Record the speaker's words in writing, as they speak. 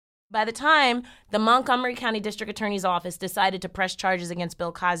By the time the Montgomery County District Attorney's Office decided to press charges against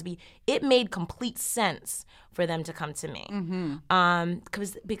Bill Cosby, it made complete sense for them to come to me.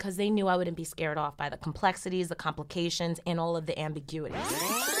 Because they knew I wouldn't be scared off by the complexities, the complications, and all of the ambiguities.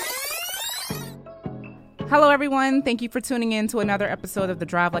 Hello, everyone. Thank you for tuning in to another episode of the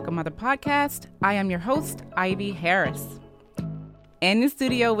Drive Like a Mother podcast. I am your host, Ivy Harris. In the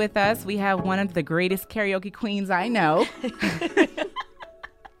studio with us, we have one of the greatest karaoke queens I know.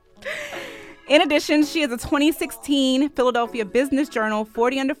 In addition, she is a 2016 Philadelphia Business Journal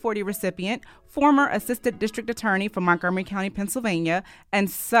 40 Under 40 recipient, former assistant district attorney for Montgomery County, Pennsylvania, and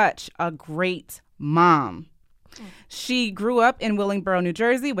such a great mom. She grew up in Willingboro, New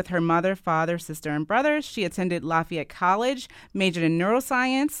Jersey with her mother, father, sister, and brother. She attended Lafayette College, majored in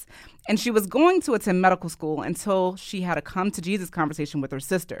neuroscience, and she was going to attend medical school until she had a come to Jesus conversation with her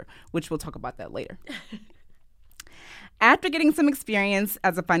sister, which we'll talk about that later. After getting some experience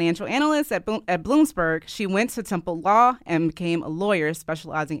as a financial analyst at Bloomsburg, she went to Temple Law and became a lawyer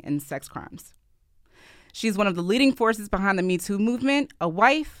specializing in sex crimes. She's one of the leading forces behind the Me Too movement, a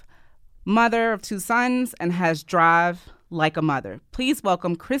wife, mother of 2 sons, and has drive like a mother. Please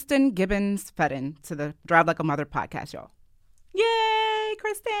welcome Kristen Gibbons-Fedden to the Drive Like a Mother podcast, y'all. Yay,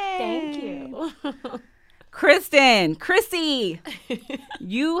 Kristen! Thank you. Kristen, Chrissy,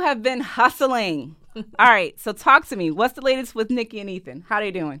 you have been hustling. All right, so talk to me. What's the latest with Nikki and Ethan? How are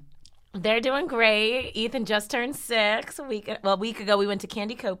they doing? They're doing great. Ethan just turned 6 a week ago. We went to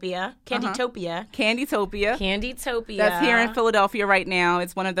Candytopia. Candytopia. That's here in Philadelphia right now.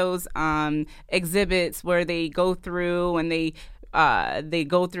 It's one of those exhibits where they go through and they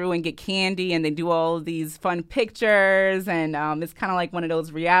go through and get candy and they do all of these fun pictures, and it's kind of like one of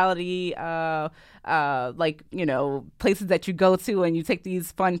those reality places that you go to and you take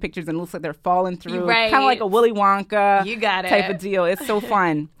these fun pictures and it looks like they're falling through. Right. Kind of like a Willy Wonka type of deal. It's so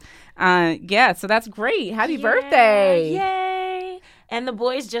fun. So that's great. Happy birthday. Yay. And the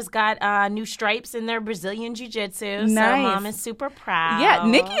boys just got new stripes in their Brazilian Jiu-Jitsu. Nice. So Mom is super proud. Yeah,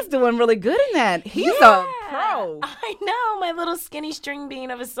 Nikki's doing really good in that. He's a pro. I know, my little skinny string bean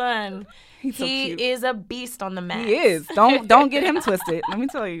of a son. He's so cute. He is a beast on the mat. He is. Don't get him twisted. Let me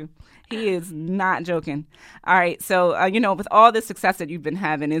tell you. He is not joking. All right, so with all the success that you've been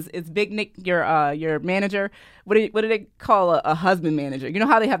having, is Big Nick your manager? What do they call a husband manager? You know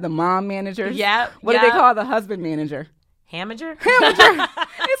how they have the mom managers? Yeah. What do they call the husband manager? Hamager? Hamager.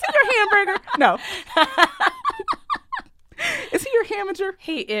 Is he your hamburger? No. Is he your hamager?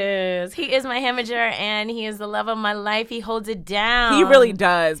 He is. He is my hamager, and he is the love of my life. He holds it down. He really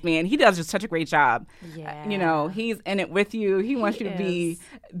does, man. He does just such a great job. Yeah. He's in it with you. He wants you to be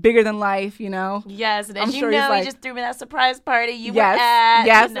bigger than life, Yes, and I'm as sure he like, just threw me that surprise party you yes, were at.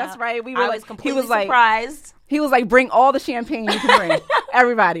 Yes, that's right. I was completely surprised. He was like, bring all the champagne you can bring.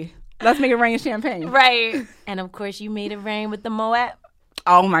 Everybody. Let's make it rain champagne. Right. And, of course, you made it rain with the Moet.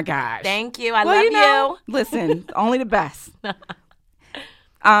 Oh, my gosh. Thank you. I love you. Listen, only the best.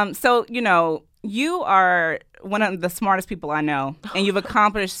 You are one of the smartest people I know, and you've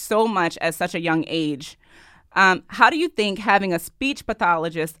accomplished so much at such a young age. How do you think having a speech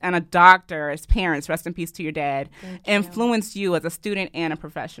pathologist and a doctor as parents, rest in peace to your dad, influenced you as a student and a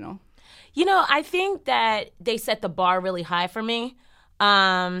professional? I think that they set the bar really high for me.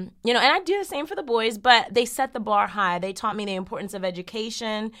 And I do the same for the boys, but they set the bar high. They taught me the importance of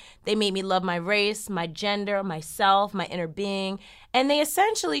education. They made me love my race, my gender, myself, my inner being. And they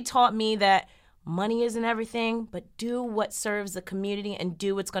essentially taught me that money isn't everything, but do what serves the community and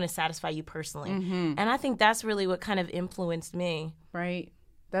do what's going to satisfy you personally. Mm-hmm. And I think that's really what kind of influenced me. Right.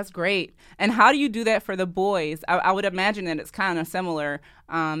 That's great. And how do you do that for the boys? I would imagine that it's kind of similar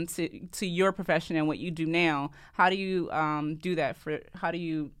to your profession and what you do now. How do you do that? How do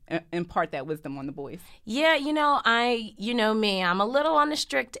you impart that wisdom on the boys? Yeah, me. I'm a little on the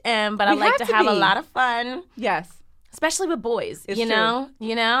strict end, but I like to have a lot of fun. Yes. Especially with boys, it's true.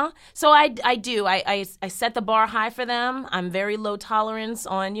 So I do. I set the bar high for them. I'm very low tolerance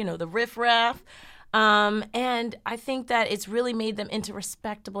on, the riffraff. And I think that it's really made them into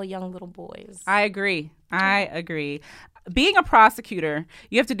respectable young little boys. I agree. Being a prosecutor,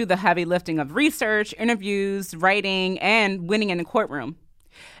 you have to do the heavy lifting of research, interviews, writing, and winning in the courtroom.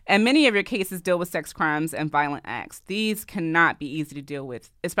 And many of your cases deal with sex crimes and violent acts. These cannot be easy to deal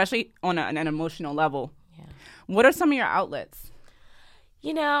with, especially on an emotional level. Yeah. What are some of your outlets?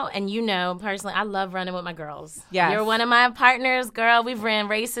 Personally, I love running with my girls. Yes. You're one of my partners, girl. We've ran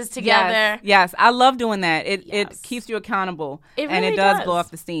races together. Yes. I love doing that. It keeps you accountable. It really and it does blow off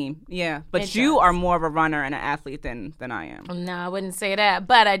the steam. Yeah. But you are more of a runner and an athlete than I am. No, I wouldn't say that.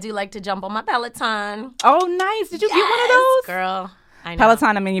 But I do like to jump on my Peloton. Oh, nice. Did you get one of those? Girl. I know.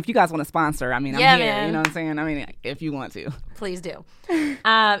 Peloton, I mean, if you guys want to sponsor, I mean, I'm Yeah, here. man. You know what I'm saying? I mean, if you want to. Please do. Jump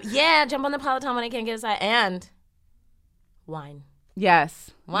on the Peloton when I can't get inside. And wine.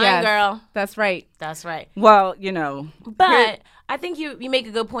 Yes. Wine, yes. girl. That's right. That's right. Well, you know. But I think you make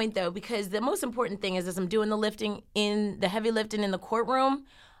a good point, though, because the most important thing is as I'm doing the heavy lifting in the courtroom,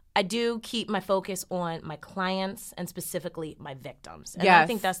 I do keep my focus on my clients and specifically my victims. And I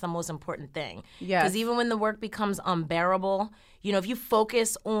think that's the most important thing. Yes. Because even when the work becomes unbearable, you know, if you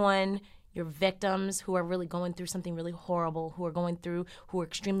focus on your victims who are really going through something really horrible, who are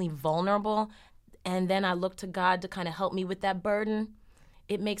extremely vulnerable, and then I look to God to kind of help me with that burden,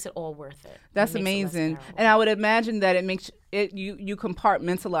 it makes it all worth it. That's amazing. And I would imagine that it makes you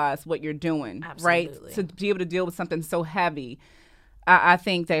compartmentalize what you're doing, Absolutely. right? To be able to deal with something so heavy. I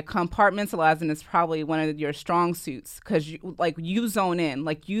think that compartmentalizing is probably one of your strong suits because you zone in,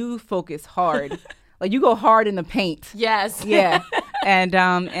 like you focus hard, like you go hard in the paint. Yes. Yeah. And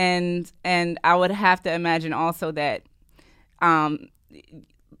I would have to imagine also that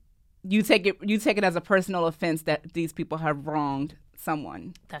you take it as a personal offense that these people have wronged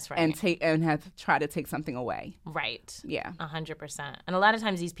someone. That's right. And have tried to take something away. Right. Yeah. 100%. And a lot of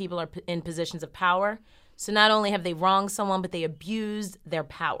times these people are in positions of power. So not only have they wronged someone, but they abused their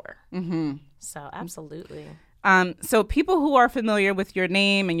power. Mm-hmm. So absolutely. So people who are familiar with your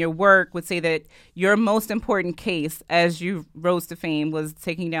name and your work would say that your most important case as you rose to fame was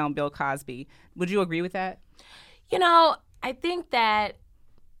taking down Bill Cosby. Would you agree with that? You know, I think that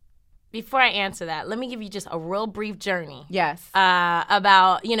before I answer that, let me give you just a real brief journey. Yes.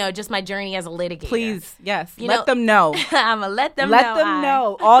 About, just my journey as a litigator. Please, yes. Let them know. I'm going to let them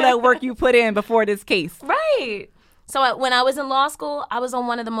know all that work you put in before this case. Right. So when I was in law school, I was on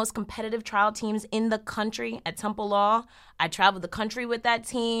one of the most competitive trial teams in the country at Temple Law. I traveled the country with that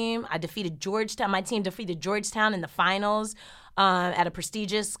team. My team defeated Georgetown in the finals. At a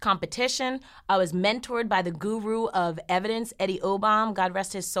prestigious competition. I was mentored by the guru of evidence, Eddie Obam, God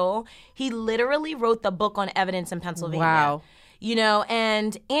rest his soul. He literally wrote the book on evidence in Pennsylvania. Wow.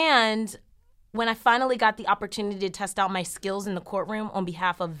 And when I finally got the opportunity to test out my skills in the courtroom on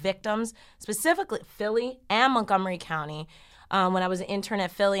behalf of victims, specifically Philly and Montgomery County, when I was an intern at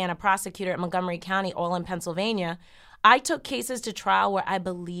Philly and a prosecutor at Montgomery County, all in Pennsylvania, I took cases to trial where I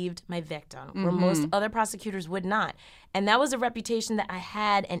believed my victim, where most other prosecutors would not. And that was a reputation that I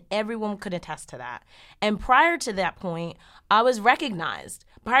had, and everyone could attest to that. And prior to that point, I was recognized.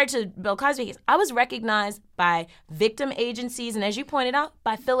 Prior to Bill Cosby case, I was recognized by victim agencies, and as you pointed out,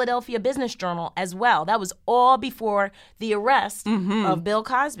 by Philadelphia Business Journal as well. That was all before the arrest of Bill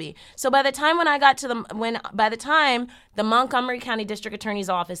Cosby. So by the time the Montgomery County District Attorney's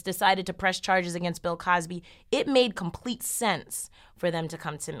Office decided to press charges against Bill Cosby, it made complete sense for them to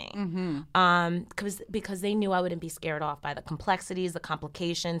come to me, because they knew I wouldn't be scared off by the complexities, the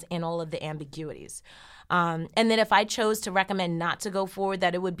complications, and all of the ambiguities. And that if I chose to recommend not to go forward,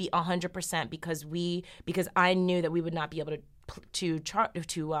 that it would be 100% because I knew that we would not be able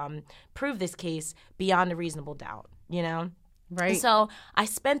to prove this case beyond a reasonable doubt, Right. So I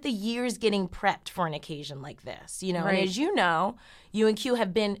spent the years getting prepped for an occasion like this, Right. And as you know, you and Q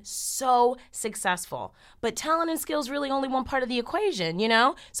have been so successful. But talent and skill is really only one part of the equation,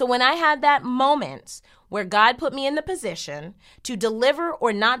 So when I had that moment where God put me in the position to deliver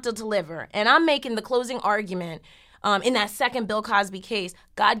or not to deliver, and I'm making the closing argument in that second Bill Cosby case,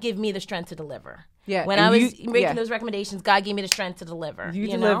 God gave me the strength to deliver. Yeah, when I was making those recommendations, God gave me the strength to deliver. You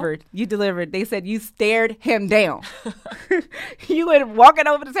delivered. You delivered. They said you stared him down. You went walking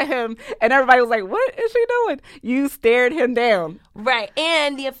over to him, and everybody was like, "What is she doing?" You stared him down. Right.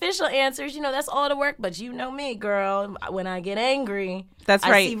 And the official answers, that's all the work. But you know me, girl. When I get angry, that's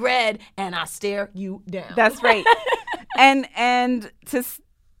right. I see red, and I stare you down. That's right. and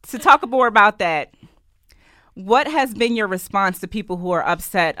to talk more about that. What has been your response to people who are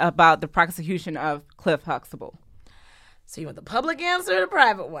upset about the prosecution of Cliff Huxtable? So you want the public answer or the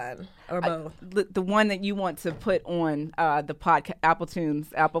private one, or both? The one that you want to put on the podcast,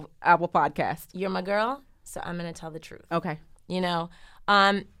 Apple Podcast. You're my girl, so I'm going to tell the truth. Okay. You know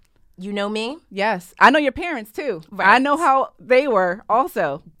me? Yes. I know your parents, too. Right. I know how they were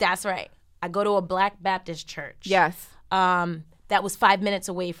also. That's right. I go to a Black Baptist church. Yes. That was 5 minutes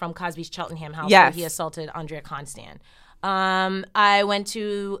away from Cosby's Cheltenham house yes. where he assaulted Andrea Constand. I went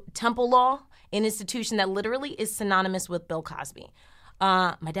to Temple Law, an institution that literally is synonymous with Bill Cosby.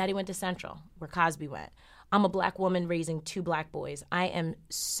 My daddy went to Central, where Cosby went. I'm a Black woman raising 2 Black boys. I am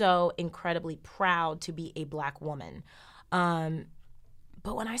so incredibly proud to be a Black woman. But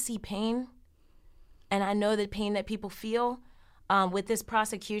when I see pain, and I know the pain that people feel with this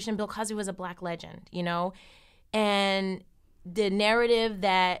prosecution, Bill Cosby was a Black legend, And the narrative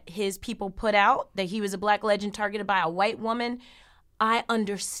that his people put out, that he was a black legend targeted by a white woman, I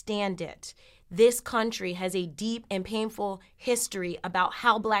understand it. This country has a deep and painful history about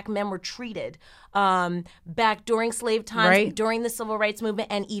how black men were treated back during slave times, right. during the civil rights movement,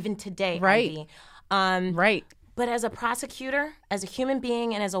 and even today, right. Ivy. Right. But as a prosecutor, as a human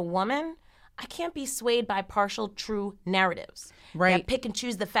being, and as a woman, I can't be swayed by partial true narratives that pick and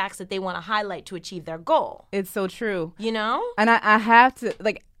choose the facts that they want to highlight to achieve their goal. It's so true. You know? And I have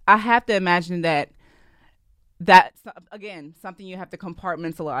to imagine that's, again, something you have to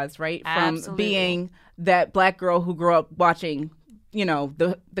compartmentalize, right? Absolutely. From being that black girl who grew up watching,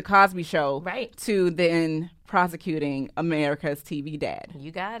 the Cosby Show, right, to then prosecuting America's TV dad.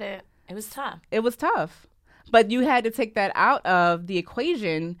 You got it. It was tough. It was tough. But you had to take that out of the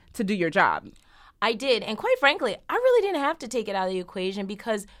equation to do your job. I did. And quite frankly, I really didn't have to take it out of the equation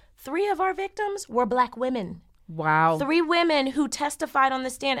because 3 of our victims were black women. Wow. 3 women who testified on the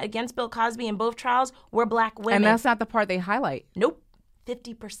stand against Bill Cosby in both trials were black women. And that's not the part they highlight. Nope.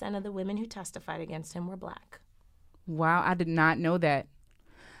 50% of the women who testified against him were black. Wow. I did not know that.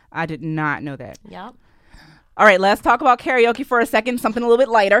 Yep. All right, let's talk about karaoke for a second, something a little bit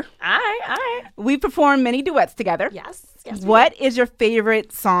lighter. All right. We performed many duets together. Yes. What is your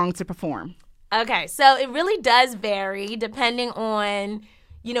favorite song to perform? Okay, so it really does vary depending on,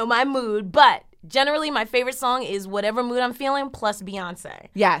 my mood, but generally my favorite song is whatever mood I'm feeling plus Beyonce.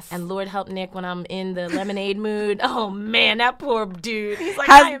 Yes. And Lord help Nick when I'm in the Lemonade mood. Oh, man, that poor dude. He's like,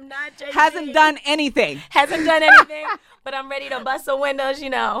 I am not Jay-Z. Hasn't done anything. But I'm ready to bust some windows,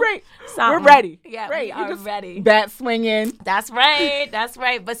 Right. Something. We're ready. Yeah, right. we are ready. Bat swinging. That's right.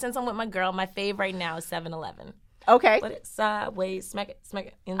 But since I'm with my girl, my fave right now is 7-Eleven. Okay. Put it sideways, smack it.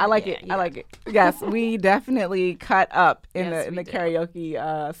 I like it. I like it. Yes, we definitely cut up in the do.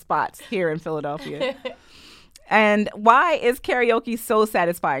 karaoke spots here in Philadelphia. And why is karaoke so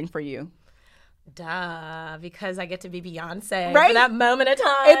satisfying for you? Because I get to be Beyonce right? for that moment of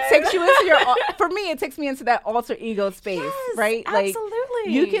time. It takes you into for me, it takes me into that alter ego space, yes, right? Absolutely.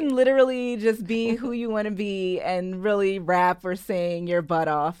 Like you can literally just be who you want to be and really rap or sing your butt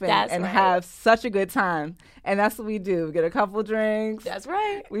off and have such a good time. And that's what we do. We get a couple drinks. That's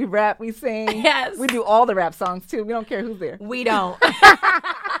right. We rap, we sing. Yes. We do all the rap songs too. We don't care who's there. We don't. They're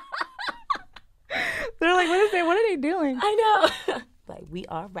like, what are they doing? I know. Like, we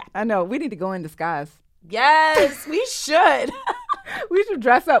are rapping. I know. We need to go in disguise. Yes, we should. We should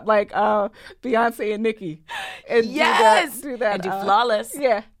dress up like Beyonce and Nicki. And do that. And do Flawless.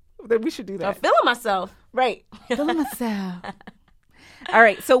 Yeah. We should do that. I'm feeling myself. Right. Feeling myself. All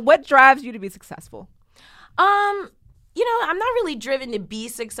right. So what drives you to be successful? I'm not really driven to be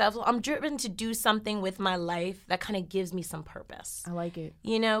successful. I'm driven to do something with my life that kind of gives me some purpose. I like it.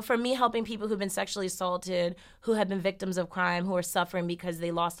 For me, helping people who've been sexually assaulted, who have been victims of crime, who are suffering because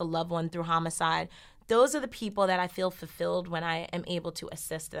they lost a loved one through homicide, those are the people that I feel fulfilled when I am able to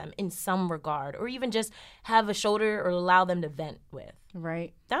assist them in some regard, or even just have a shoulder or allow them to vent with.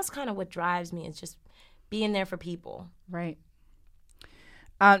 Right. That's kind of what drives me, is just being there for people. Right.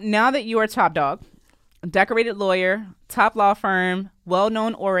 Now that you are top dog, decorated lawyer, top law firm,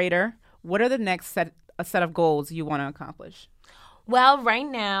 well-known orator, what are the next set of goals you want to accomplish? Well, right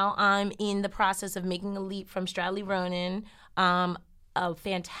now I'm in the process of making a leap from Stradley Ronan, a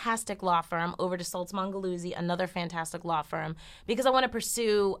fantastic law firm, over to Stoltz Mongaluzzi, another fantastic law firm, because I want to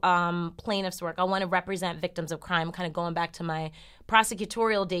pursue plaintiff's work. I want to represent victims of crime, kind of going back to my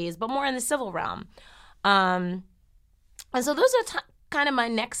prosecutorial days, but more in the civil realm. And so those are kind of my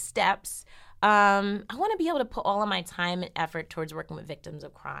next steps. I want to be able to put all of my time and effort towards working with victims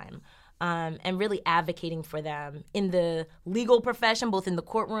of crime, and really advocating for them in the legal profession, both in the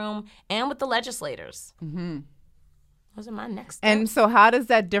courtroom and with the legislators. Mm-hmm. Those are my next steps. And so how does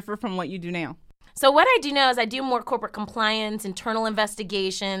that differ from what you do now? So what I do now is I do more corporate compliance, internal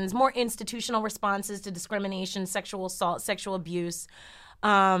investigations, more institutional responses to discrimination, sexual assault, sexual abuse.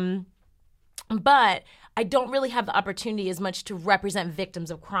 But I don't really have the opportunity as much to represent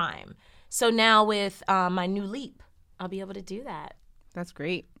victims of crime. So now with my new leap, I'll be able to do that. That's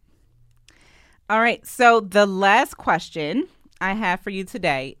great. All right. So the last question I have for you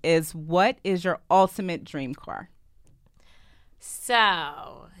today is, what is your ultimate dream car?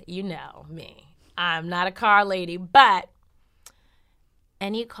 So, you know me. I'm not a car lady, but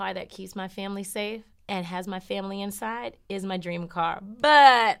any car that keeps my family safe and has my family inside is my dream car.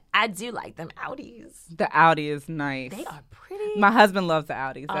 But I do like them Audis. The Audi is nice. They are pretty. My husband loves the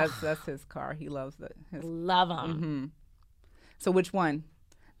Audis. That's his car. He loves his. Love them. Mm-hmm. So which one?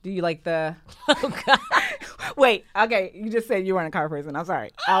 Do you like the... Oh, God. Wait, okay. You just said you weren't a car person. I'm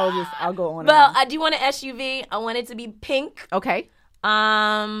sorry. I'll go on. Well, I do want an SUV. I want it to be pink. Okay.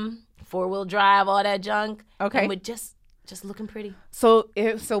 4-wheel drive, all that junk. Okay. And with just looking pretty. So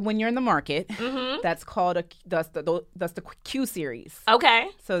when you're in the market, that's called that's the Q series. Okay.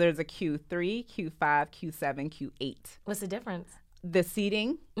 So there's a Q3, Q5, Q7, Q8. What's the difference? The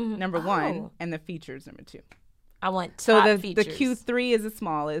seating, number one, and the features, number two. I want top So the features. Q3 is the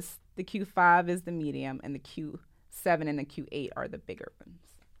smallest, the Q5 is the medium, and the Q7 and the Q8 are the bigger ones.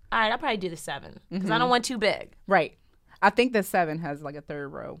 All right, I'll probably do the 7 because I don't want too big. Right. I think the 7 has like a third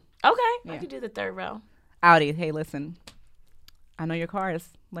row. Okay, I could do the 3rd row. Audi, hey, listen. I know your cars.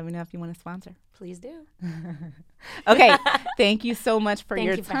 Let me know if you want to sponsor. Please do. Okay. Thank you so much for Thank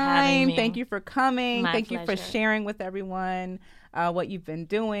your you for having time. me. Thank you for coming. My Thank you for pleasure. sharing with everyone what you've been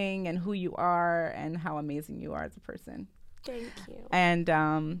doing and who you are and how amazing you are as a person. Thank you. And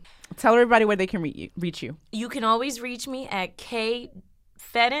tell everybody where they can reach you. You can always reach me at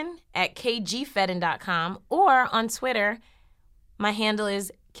kfedden at kgfedden.com or on Twitter. My handle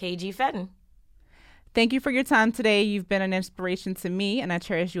is kgfedden. Thank you for your time today. You've been an inspiration to me, and I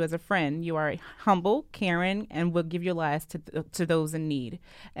cherish you as a friend. You are humble, caring, and will give your lives to those in need.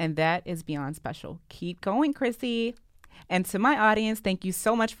 And that is beyond special. Keep going, Chrissy. And to my audience, thank you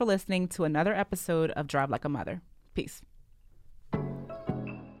so much for listening to another episode of Drive Like a Mother. Peace.